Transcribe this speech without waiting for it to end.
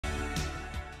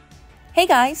Hey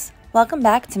guys, welcome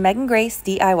back to Meghan Grace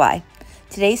DIY.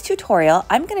 Today's tutorial,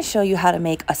 I'm going to show you how to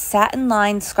make a satin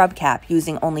lined scrub cap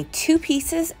using only 2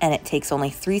 pieces, and it takes only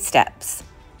 3 steps.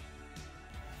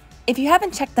 If you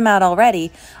haven't checked them out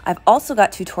already, I've also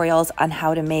got tutorials on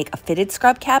how to make a fitted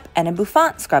scrub cap and a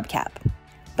bouffant scrub cap.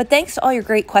 But thanks to all your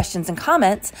great questions and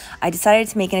comments, I decided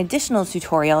to make an additional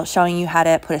tutorial showing you how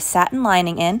to put a satin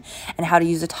lining in and how to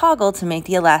use a toggle to make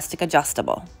the elastic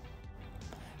adjustable.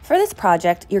 For this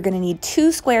project, you're going to need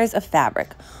 2 squares of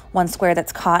fabric, 1 square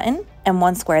that's cotton and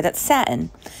 1 square that's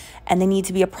satin, and they need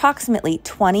to be approximately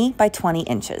 20 by 20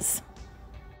 inches.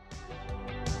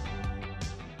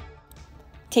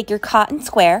 Take your cotton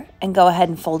square and go ahead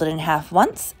and fold it in half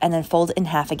once and then fold it in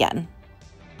half again.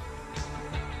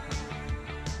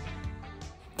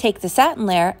 Take the satin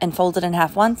layer and fold it in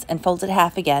half once and fold it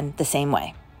half again the same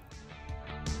way.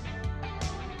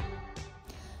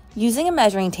 Using a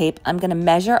measuring tape, I'm going to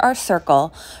measure our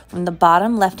circle from the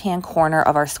bottom left-hand corner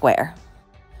of our square.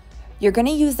 You're going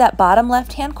to use that bottom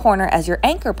left-hand corner as your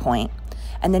anchor point,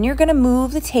 and then you're going to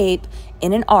move the tape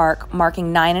in an arc,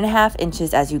 marking 9.5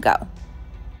 inches as you go.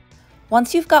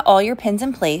 Once you've got all your pins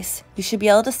in place, you should be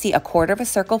able to see a quarter of a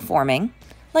circle forming,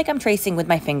 like I'm tracing with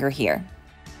my finger here.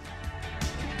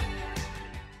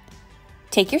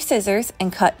 Take your scissors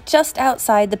and cut just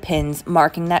outside the pins,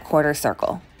 marking that quarter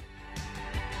circle.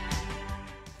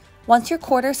 Once your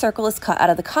quarter circle is cut out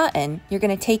of the cotton, you're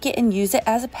going to take it and use it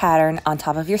as a pattern on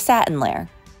top of your satin layer.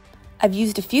 I've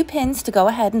used a few pins to go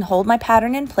ahead and hold my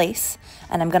pattern in place,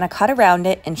 and I'm going to cut around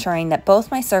it, ensuring that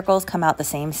both my circles come out the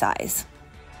same size.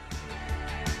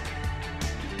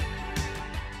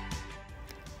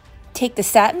 Take the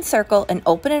satin circle and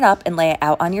open it up and lay it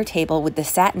out on your table with the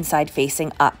satin side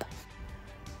facing up.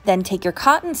 Then take your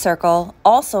cotton circle,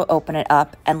 also open it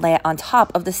up and lay it on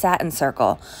top of the satin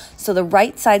circle, so the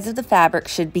right sides of the fabric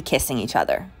should be kissing each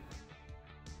other.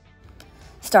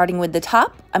 Starting with the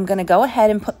top, I'm going to go ahead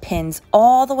and put pins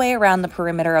all the way around the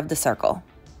perimeter of the circle.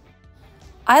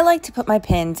 I like to put my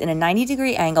pins in a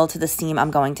 90-degree angle to the seam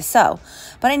I'm going to sew,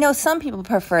 but I know some people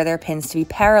prefer their pins to be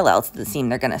parallel to the seam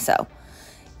they're going to sew.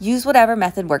 Use whatever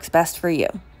method works best for you.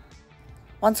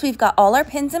 Once we've got all our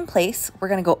pins in place, we're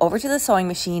going to go over to the sewing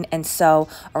machine and sew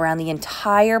around the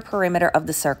entire perimeter of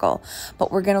the circle,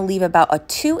 but we're going to leave about a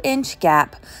 2-inch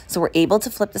gap so we're able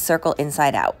to flip the circle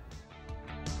inside out.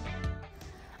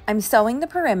 I'm sewing the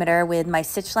perimeter with my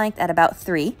stitch length at about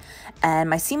 3, and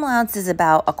my seam allowance is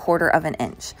about 1/4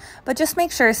 inch. But just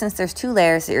make sure, since there's 2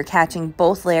 layers, that you're catching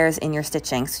both layers in your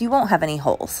stitching so you won't have any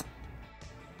holes.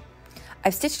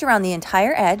 I've stitched around the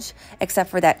entire edge except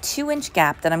for that 2-inch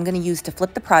gap that I'm going to use to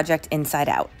flip the project inside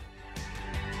out.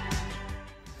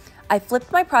 I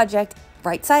flipped my project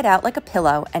right side out like a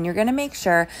pillow, and you're going to make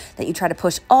sure that you try to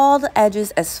push all the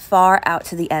edges as far out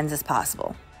to the ends as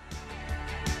possible.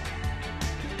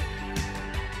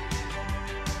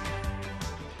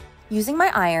 Using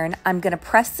my iron, I'm going to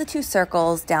press the 2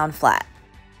 circles down flat.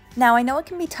 Now, I know it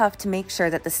can be tough to make sure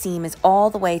that the seam is all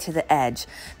the way to the edge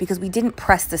because we didn't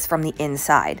press this from the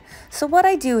inside. So what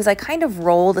I do is I kind of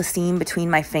roll the seam between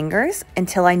my fingers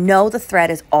until I know the thread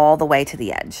is all the way to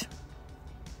the edge.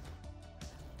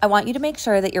 I want you to make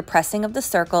sure that your pressing of the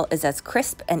circle is as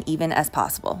crisp and even as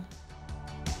possible.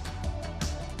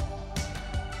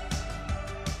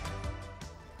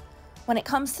 When it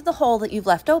comes to the hole that you've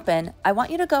left open, I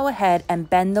want you to go ahead and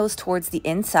bend those towards the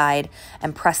inside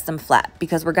and press them flat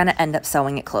because we're going to end up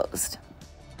sewing it closed.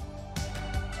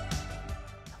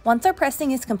 Once our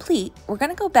pressing is complete, we're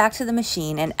going to go back to the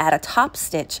machine and add a top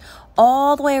stitch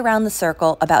all the way around the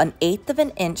circle, about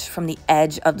 1/8 inch from the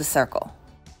edge of the circle.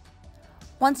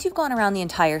 Once you've gone around the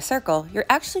entire circle, you're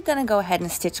actually going to go ahead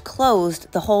and stitch closed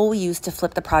the hole we used to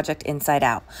flip the project inside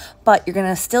out, but you're going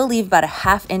to still leave about a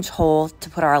 1/2 inch hole to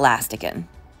put our elastic in.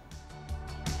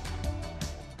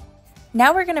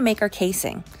 Now we're going to make our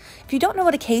casing. If you don't know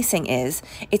what a casing is,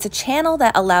 it's a channel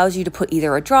that allows you to put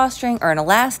either a drawstring or an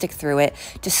elastic through it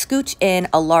to scooch in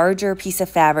a larger piece of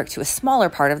fabric to a smaller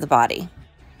part of the body.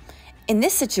 In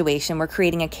this situation, we're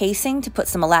creating a casing to put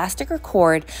some elastic or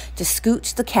cord to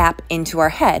scooch the cap into our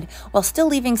head while still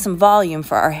leaving some volume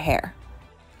for our hair.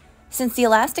 Since the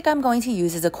elastic I'm going to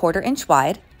use is 1/4 inch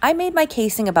wide, I made my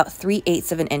casing about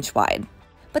 3/8 inch wide.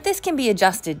 But this can be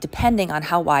adjusted depending on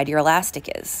how wide your elastic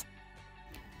is.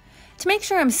 To make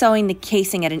sure I'm sewing the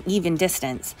casing at an even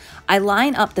distance, I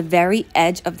line up the very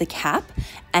edge of the cap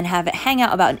and have it hang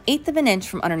out about 1/8 inch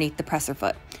from underneath the presser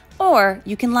foot. Or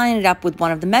you can line it up with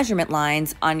one of the measurement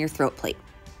lines on your throat plate.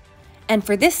 And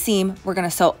for this seam, we're going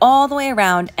to sew all the way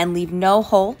around and leave no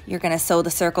hole. You're going to sew the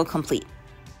circle complete.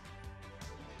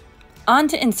 On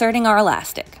to inserting our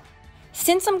elastic.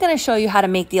 Since I'm going to show you how to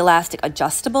make the elastic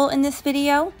adjustable in this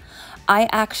video, I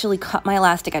actually cut my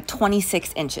elastic at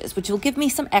 26 inches, which will give me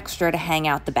some extra to hang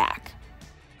out the back.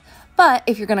 But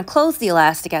if you're going to close the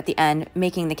elastic at the end,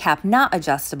 making the cap not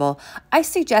adjustable, I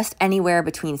suggest anywhere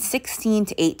between 16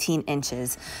 to 18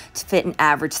 inches to fit an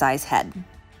average size head.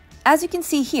 As you can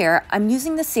see here, I'm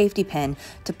using the safety pin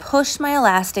to push my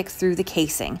elastic through the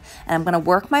casing, and I'm going to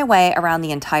work my way around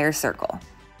the entire circle.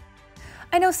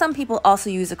 I know some people also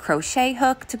use a crochet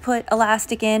hook to put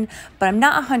elastic in, but I'm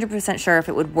not 100% sure if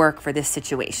it would work for this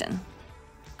situation.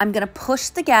 I'm going to push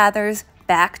the gathers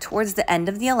back towards the end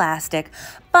of the elastic,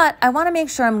 but I want to make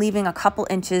sure I'm leaving a couple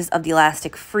inches of the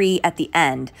elastic free at the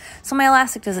end so my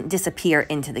elastic doesn't disappear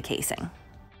into the casing.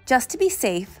 Just to be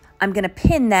safe, I'm going to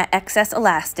pin that excess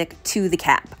elastic to the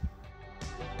cap.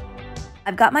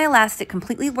 I've got my elastic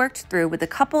completely worked through with a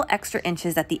couple extra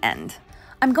inches at the end.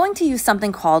 I'm going to use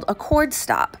something called a cord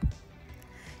stop.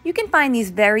 You can find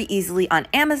these very easily on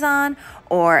Amazon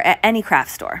or at any craft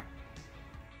store.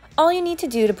 All you need to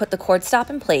do to put the cord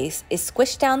stop in place is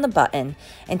squish down the button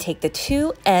and take the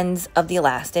two ends of the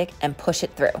elastic and push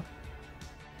it through.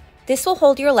 This will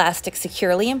hold your elastic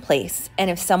securely in place, and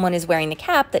if someone is wearing the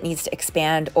cap that needs to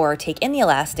expand or take in the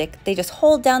elastic, they just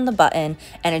hold down the button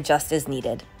and adjust as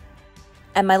needed.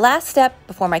 And my last step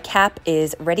before my cap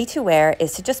is ready to wear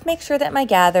is to just make sure that my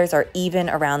gathers are even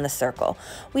around the circle.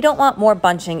 We don't want more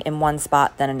bunching in one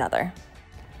spot than another.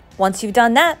 Once you've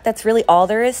done that, that's really all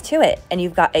there is to it, and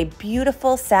you've got a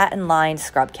beautiful satin-lined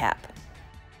scrub cap.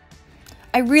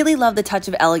 I really love the touch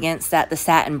of elegance that the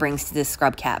satin brings to this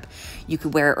scrub cap. You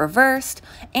could wear it reversed,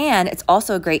 and it's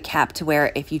also a great cap to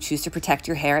wear if you choose to protect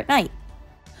your hair at night.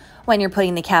 When you're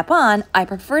putting the cap on, I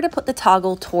prefer to put the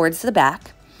toggle towards the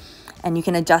back, and you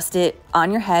can adjust it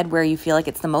on your head where you feel like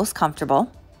it's the most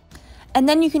comfortable. And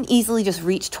then you can easily just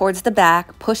reach towards the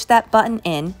back, push that button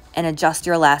in, and adjust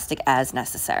your elastic as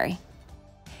necessary.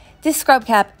 This scrub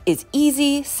cap is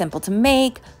easy, simple to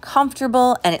make,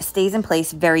 comfortable, and it stays in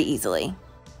place very easily.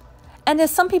 And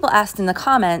as some people asked in the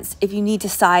comments, if you need to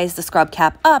size the scrub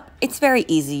cap up, it's very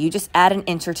easy. You just add an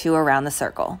inch or two around the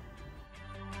circle.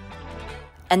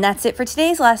 And that's it for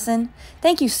today's lesson.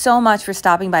 Thank you so much for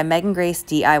stopping by Meghan Grace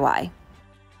DIY.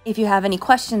 If you have any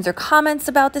questions or comments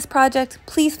about this project,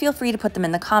 please feel free to put them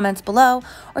in the comments below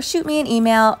or shoot me an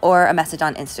email or a message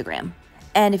on Instagram.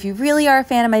 And if you really are a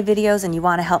fan of my videos and you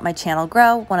want to help my channel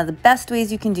grow, one of the best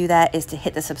ways you can do that is to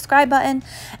hit the subscribe button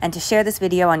and to share this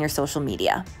video on your social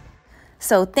media.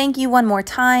 So thank you one more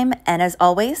time, and as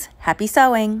always, happy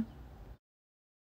sewing!